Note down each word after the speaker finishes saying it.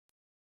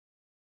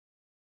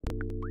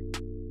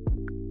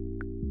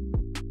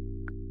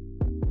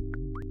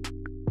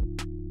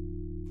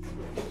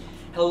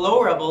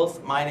Hello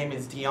Rebels, my name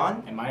is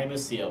Dion. And my name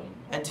is Siam.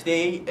 And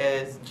today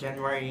is Wednesday,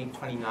 January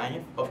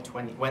 29th of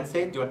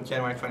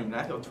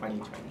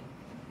 2020.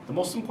 The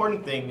most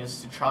important thing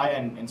is to try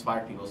and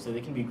inspire people so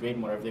they can be great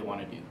in whatever they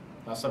want to do.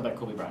 That's said by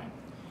Kobe Bryant.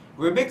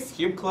 Rubik's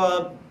Cube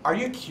Club, are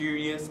you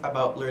curious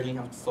about learning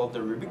how to solve the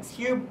Rubik's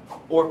Cube?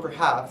 Or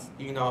perhaps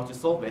you know how to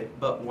solve it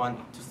but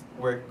want to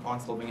work on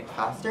solving it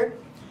faster?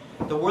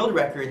 The world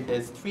record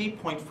is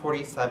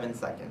 3.47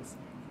 seconds.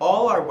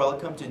 All are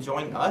welcome to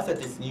join us at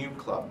this new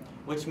club,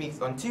 which meets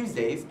on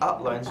Tuesdays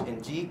at lunch in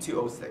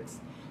G206.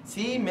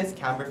 See Ms.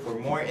 Camber for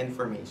more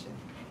information.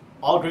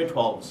 All grade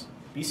 12s.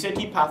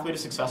 BCIT Pathway to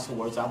Success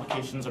Awards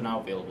applications are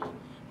now available.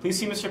 Please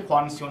see Mr.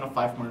 Kwan and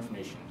C105 for more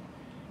information.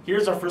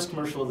 Here's our first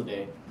commercial of the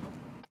day.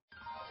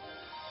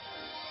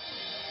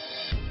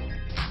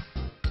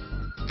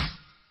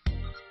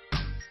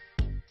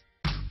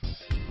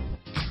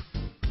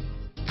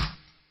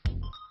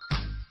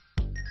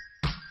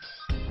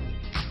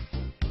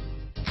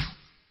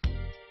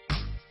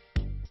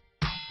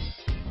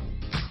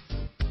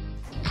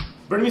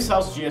 Burnaby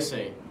South's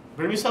GSA.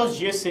 Burnaby South's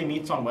GSA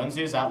meets on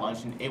Wednesdays at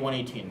lunch in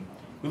A118.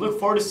 We look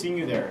forward to seeing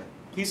you there.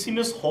 Please see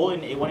Ms. Hull in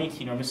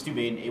A118 or Ms.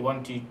 Dubé in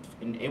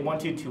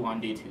A122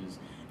 on day 2s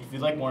if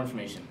you'd like more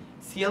information.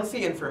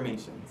 CLC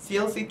information.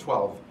 CLC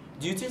 12.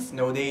 Due to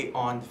snow day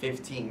on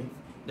 15th,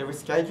 the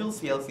rescheduled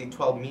CLC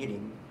 12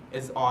 meeting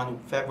is on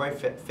February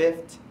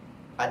 5th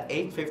at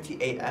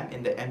 8:50 a.m.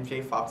 in the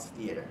MJ Fox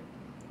Theater.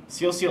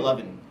 CLC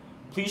 11.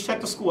 Please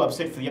check the school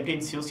website for the updated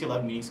CLC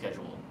 11 meeting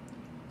schedule.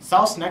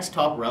 South's Next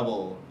Top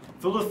Rebel.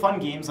 Filled with fun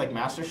games like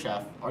Master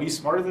Chef, Are You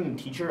Smarter Than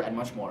the Teacher, and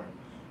much more.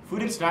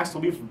 Food and snacks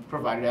will be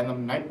provided and the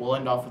night will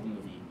end off with a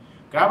movie.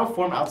 Grab a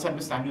form outside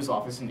Ms. Nandu's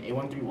office in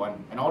A131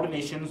 and all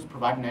donations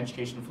provide an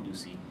education for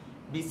Lucy.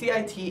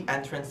 BCIT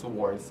Entrance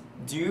Awards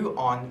due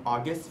on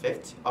August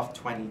 5th of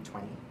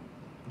 2020.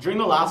 During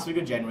the last week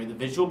of January, the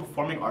Visual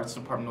Performing Arts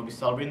Department will be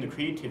celebrating the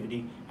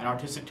creativity and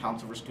artistic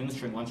talents of our students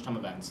during lunchtime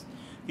events.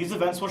 These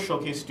events will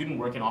showcase student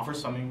work and offer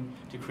something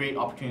to create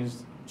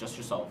opportunities just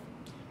yourself.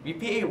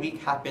 VPA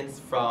week happens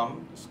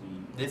from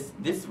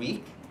this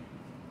week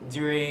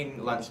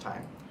during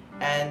lunchtime.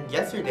 And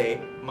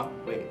yesterday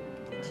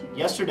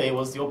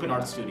was the Open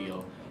Art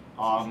Studio.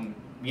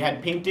 We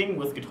had painting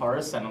with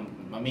guitarists and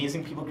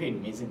amazing people creating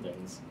amazing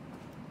things.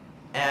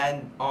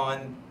 And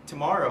on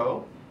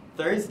tomorrow,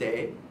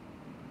 Thursday,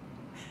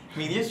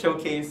 Media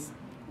Showcase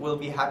will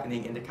be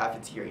happening in the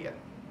cafeteria.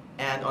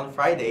 And on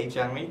Friday,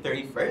 January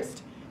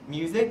 31st,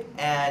 Music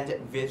and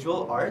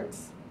Visual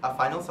Arts, a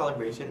final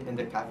celebration in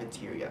the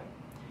cafeteria.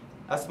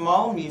 A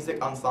small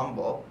music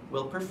ensemble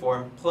will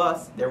perform,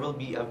 plus there will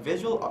be a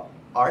visual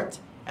art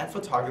and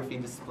photography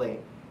display.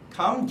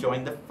 Come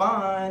join the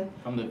fun!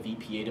 From the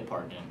VPA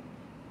department.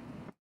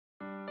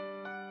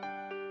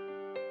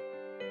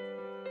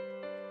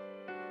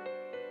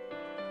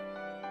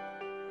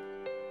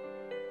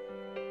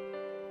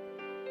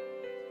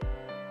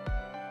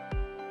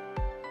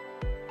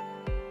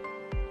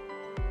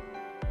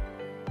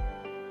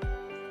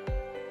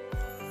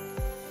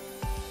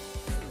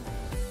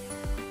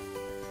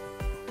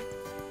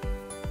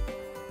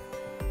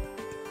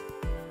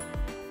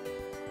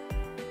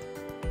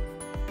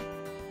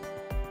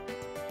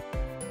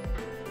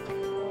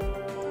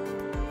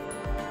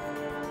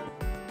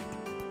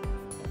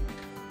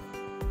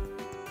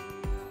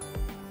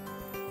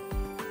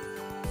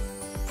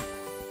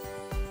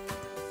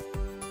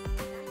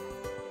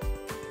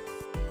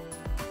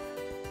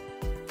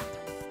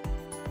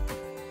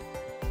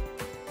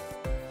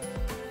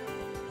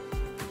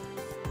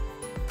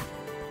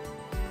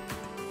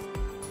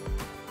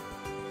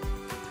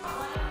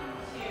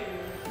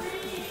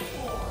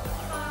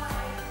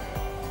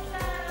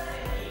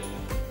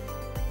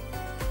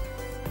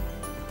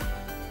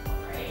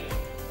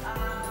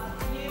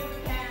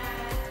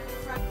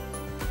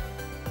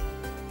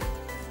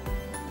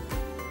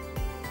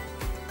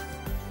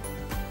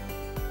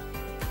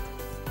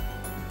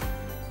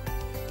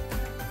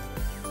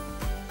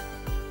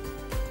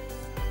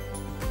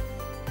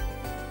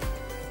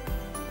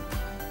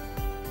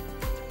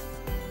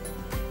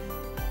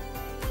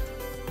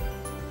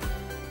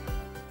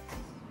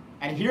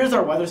 And here's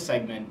our weather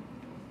segment.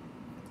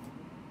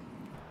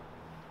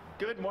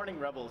 Good morning,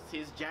 Rebels. It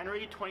is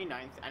January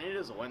 29th, and it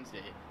is a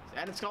Wednesday.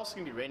 And it's also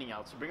going to be raining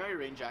out, so bring out your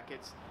rain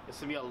jackets.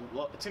 It's going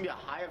to be a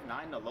high of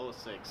 9 and a low of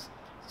 6.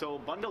 So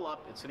bundle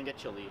up, it's going to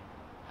get chilly.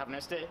 Have a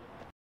nice day.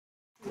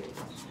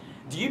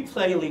 Do you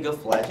play League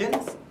of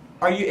Legends?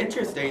 Are you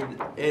interested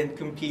in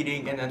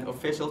competing in an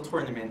official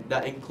tournament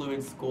that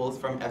includes schools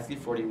from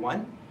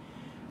SC41?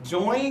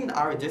 Join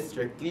our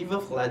district League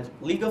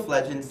of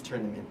Legends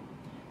tournament.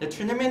 The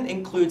tournament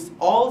includes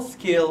all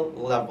skill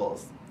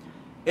levels.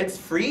 It's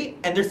free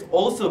and there's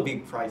also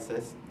big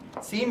prizes.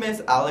 See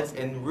Ms. Alex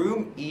in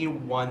room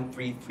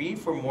E133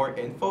 for more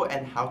info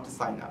and how to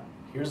sign up.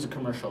 Here's a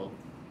commercial.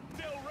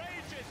 Still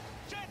rages.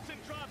 Jensen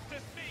drops to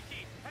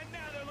Speaky, and now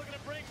they're looking to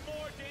bring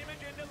more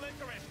damage into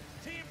Licorice.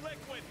 Team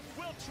Liquid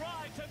will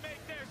try to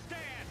make their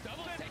stand.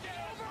 Double lift, take it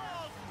over,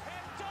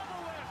 and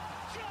double lift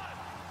just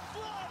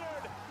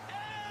slaughtered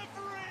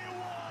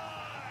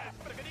everyone.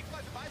 But if any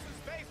class buys some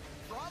space,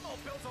 Bravo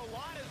builds a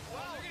lot as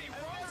well. They're getting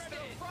And there's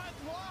roasted. the front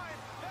line.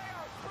 They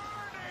are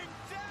burning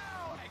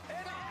down.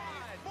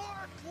 And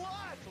more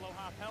clutch. Low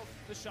half health.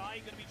 The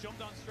Shy going to be jumped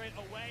on straight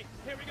away.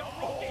 Here we go.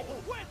 Rocky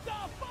with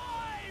the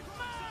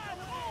 5-man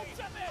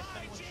ultimate.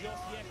 That was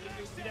just yet to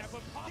lose there,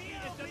 but Poppy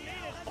is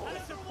defeated. And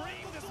a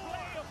supreme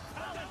display of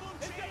talent.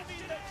 It's going to be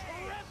the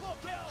triple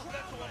kill.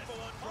 That's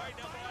 1-for-1 right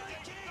now.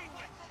 King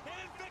and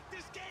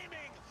Invictus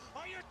Gaming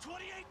are your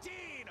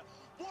 2018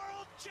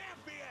 World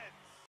Champions.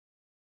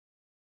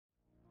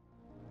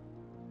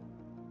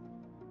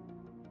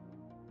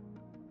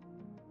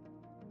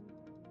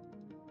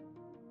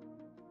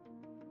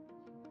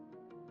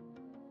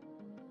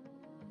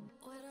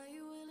 What are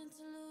you willing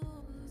to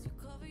lose? You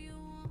cover your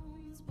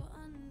wounds, but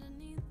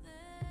underneath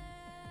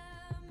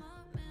them,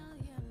 a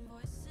million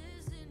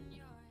voices in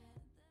your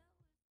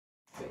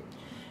head.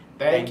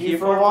 Thank you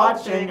for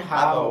watching.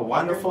 Have a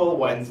wonderful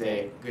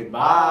Wednesday.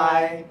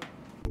 Goodbye.